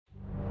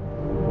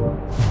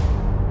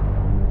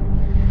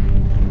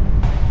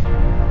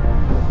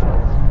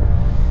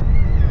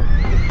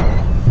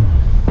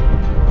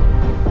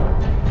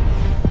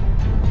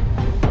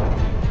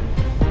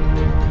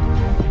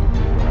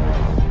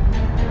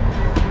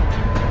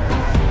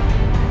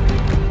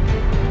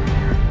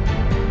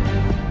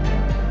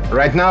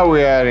Right now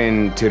we are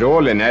in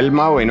Tyrol, in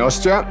Elmau, in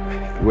Austria.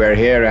 We're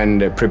here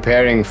and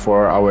preparing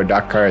for our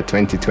Dakar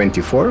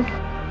 2024.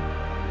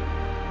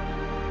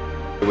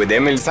 With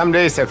Emil, some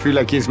days I feel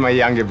like he's my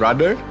younger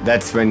brother.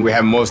 That's when we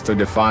have most of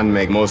the fun,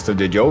 make most of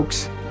the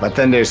jokes. But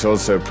then there's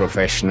also a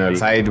professional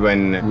side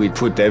when we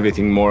put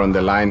everything more on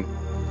the line.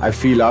 I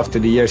feel after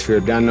the years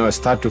we've done now, I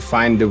start to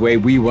find the way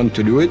we want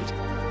to do it.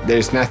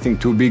 There's nothing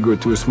too big or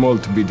too small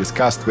to be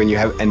discussed when you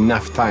have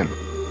enough time.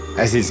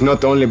 As it's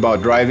not only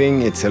about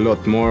driving, it's a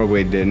lot more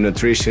with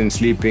nutrition,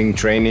 sleeping,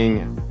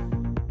 training.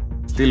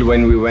 Still,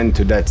 when we went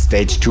to that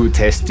stage 2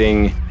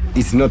 testing,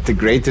 it's not the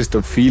greatest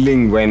of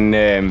feeling when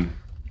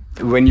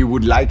you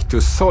would like to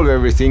solve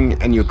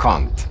everything and you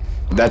can't.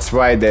 That's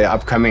why the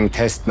upcoming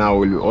test now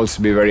will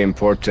also be very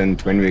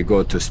important when we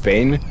go to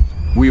Spain.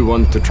 We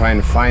want to try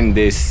and find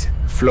this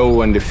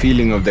flow and the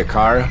feeling of the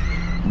car,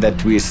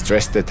 that we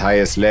stress the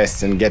tires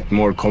less and get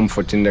more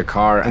comfort in the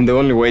car. And the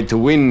only way to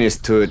win is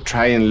to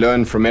try and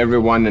learn from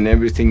everyone and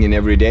everything in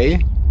every day,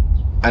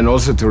 and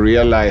also to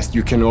realize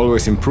you can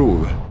always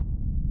improve.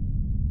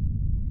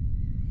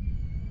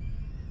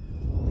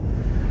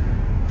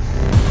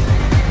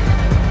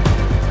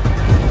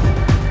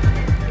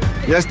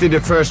 Just did the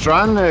first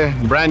run, a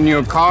brand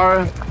new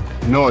car,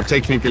 no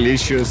technical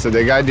issues, so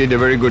the guy did a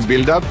very good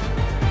build-up.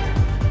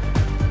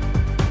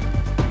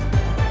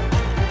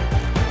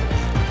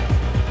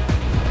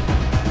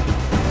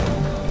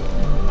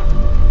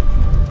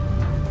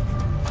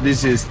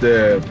 This is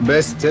the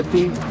best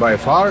setting by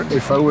far,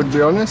 if I would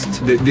be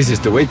honest. This is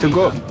the way to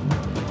go.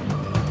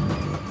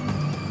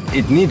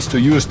 It needs to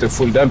use the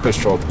full damper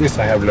stroke. This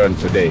I have learned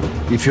today.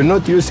 If you're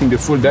not using the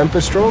full damper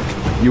stroke,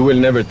 you will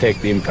never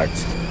take the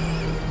impacts.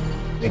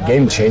 The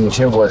game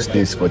changer was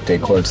this, what they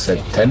call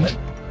set 10.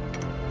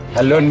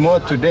 I learned more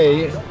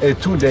today,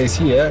 2 days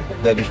here,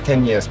 than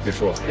 10 years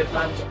before.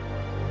 I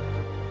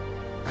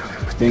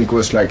think it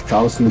was like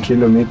 1,000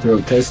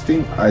 kilometers of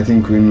testing. I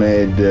think we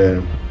made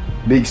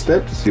big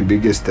steps. The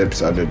biggest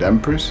steps are the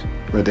dampers.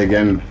 But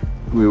again,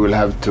 we will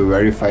have to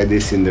verify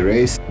this in the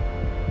race.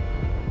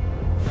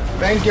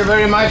 Thank you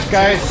very much,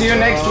 guys. See you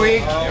next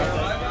week.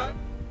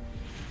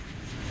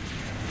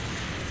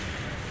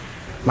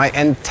 My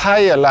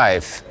entire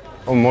life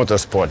of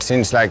motorsport,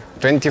 since like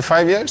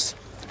 25 years,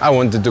 I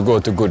wanted to go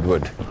to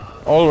Goodwood.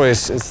 Always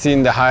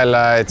seen the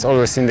highlights,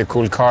 always seen the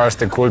cool cars,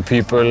 the cool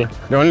people.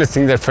 The only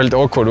thing that felt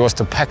awkward was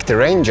to pack the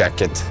rain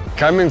jacket.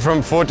 Coming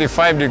from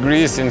 45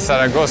 degrees in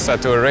Zaragoza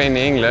to a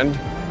rainy England,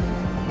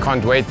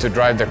 can't wait to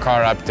drive the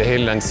car up the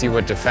hill and see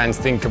what the fans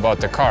think about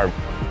the car.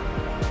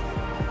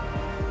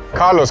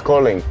 Carlos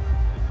calling.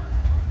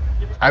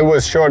 I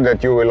was sure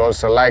that you will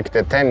also like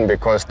the 10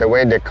 because the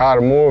way the car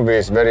moves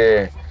is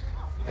very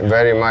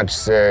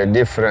much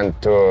different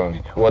to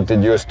what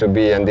it used to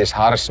be, and this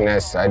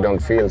harshness I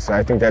don't feel, so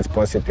I think that's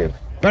positive.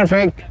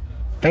 Perfect.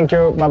 Thank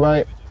you.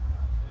 Bye-bye.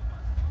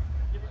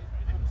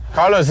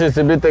 Carlos is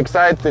a bit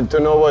excited to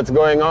know what's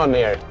going on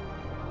here.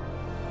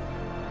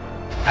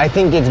 I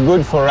think it's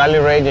good for rally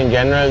rage in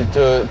general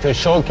to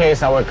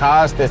showcase our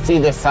cars, to see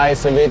the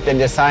size of it, the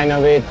design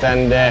of it,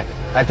 and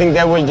I think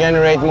that will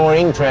generate more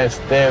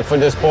interest for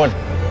the sport.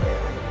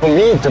 For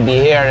me to be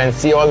here and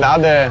see all the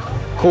other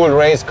cool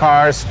race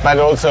cars, but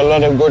also a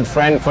lot of good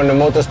friends from the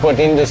motorsport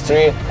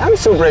industry, I'm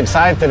super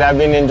excited. I've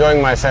been enjoying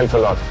myself a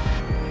lot.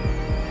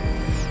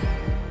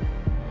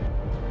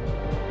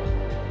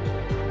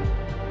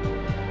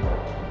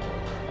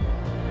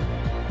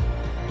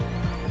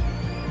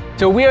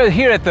 So we are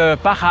here at the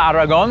Baja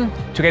Aragon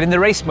to get in the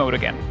race mode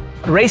again.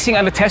 Racing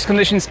under test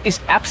conditions is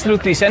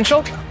absolutely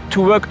essential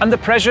to work under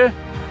pressure,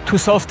 to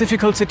solve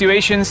difficult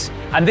situations,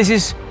 and this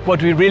is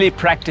what we really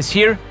practice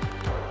here.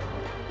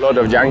 A lot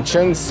of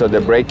junctions, so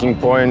the braking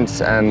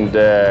points and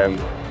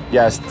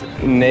just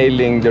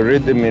nailing the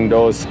rhythm in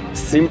those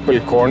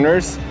simple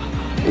corners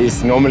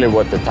is normally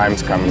what the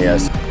times come here.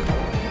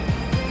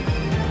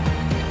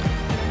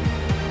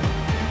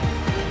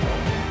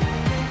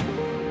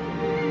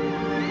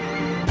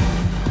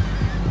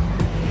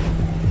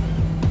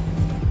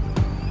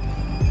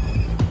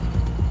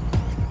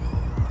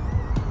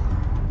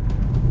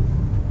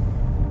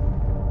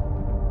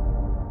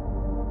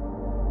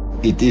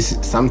 It is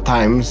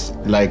sometimes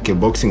like a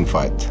boxing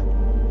fight,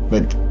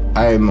 but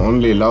I am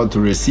only allowed to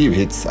receive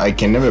hits. I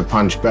can never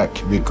punch back,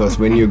 because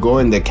when you go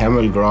in the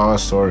camel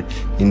grass or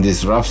in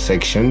these rough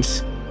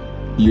sections,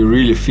 you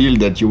really feel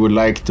that you would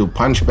like to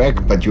punch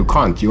back, but you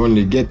can't. You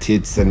only get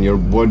hits and your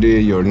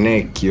body, your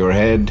neck, your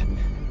head.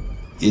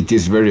 It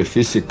is very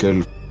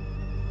physical.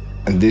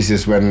 And this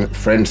is when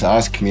friends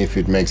ask me if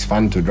it makes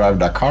fun to drive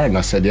Dakar, and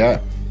I said, yeah,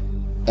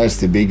 that's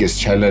the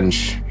biggest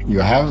challenge you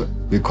have,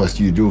 because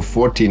you do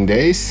 14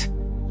 days.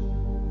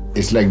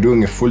 It's like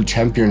doing a full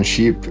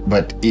championship,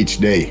 but each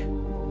day.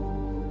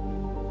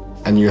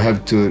 And you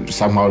have to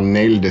somehow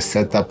nail the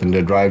setup and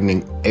the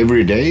driving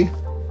every day.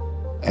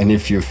 And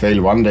if you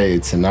fail one day,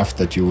 it's enough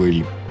that you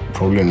will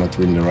probably not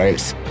win the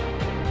race.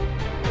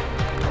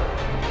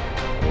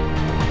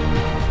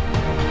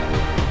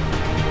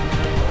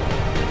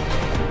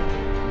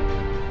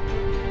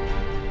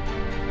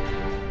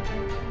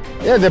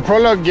 Yeah, the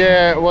prologue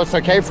was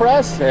okay for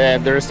us.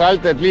 The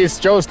result at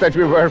least shows that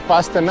we were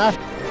fast enough.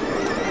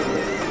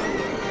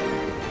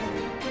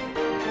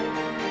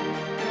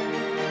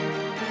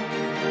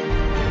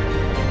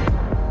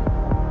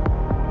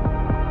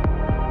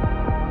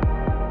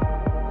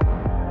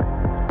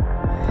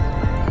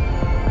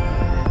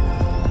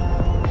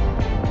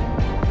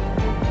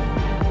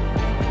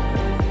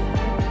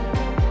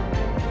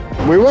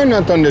 We were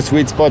not on the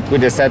sweet spot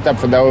with the setup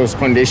for those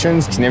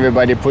conditions. And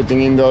everybody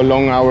putting in the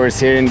long hours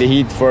here in the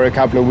heat for a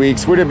couple of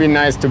weeks. Would have been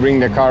nice to bring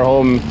the car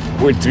home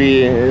with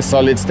 3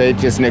 solid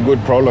stages and a good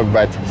prologue,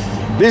 but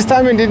this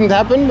time it didn't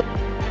happen.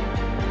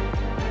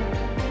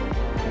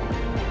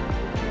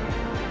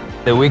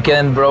 The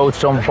weekend brought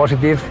some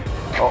positive,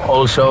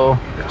 also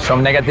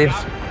some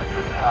negatives.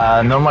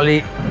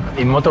 Normally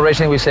in motor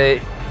racing we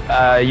say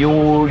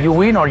you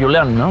win or you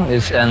learn, no?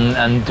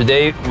 And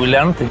today we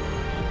learned.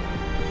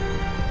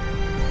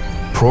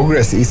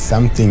 Progress is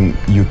something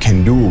you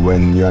can do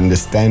when you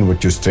understand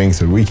what your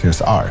strengths or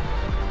weaknesses are.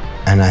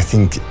 And I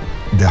think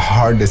the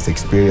hardest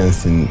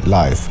experience in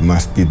life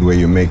must be where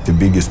you make the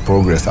biggest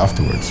progress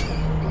afterwards.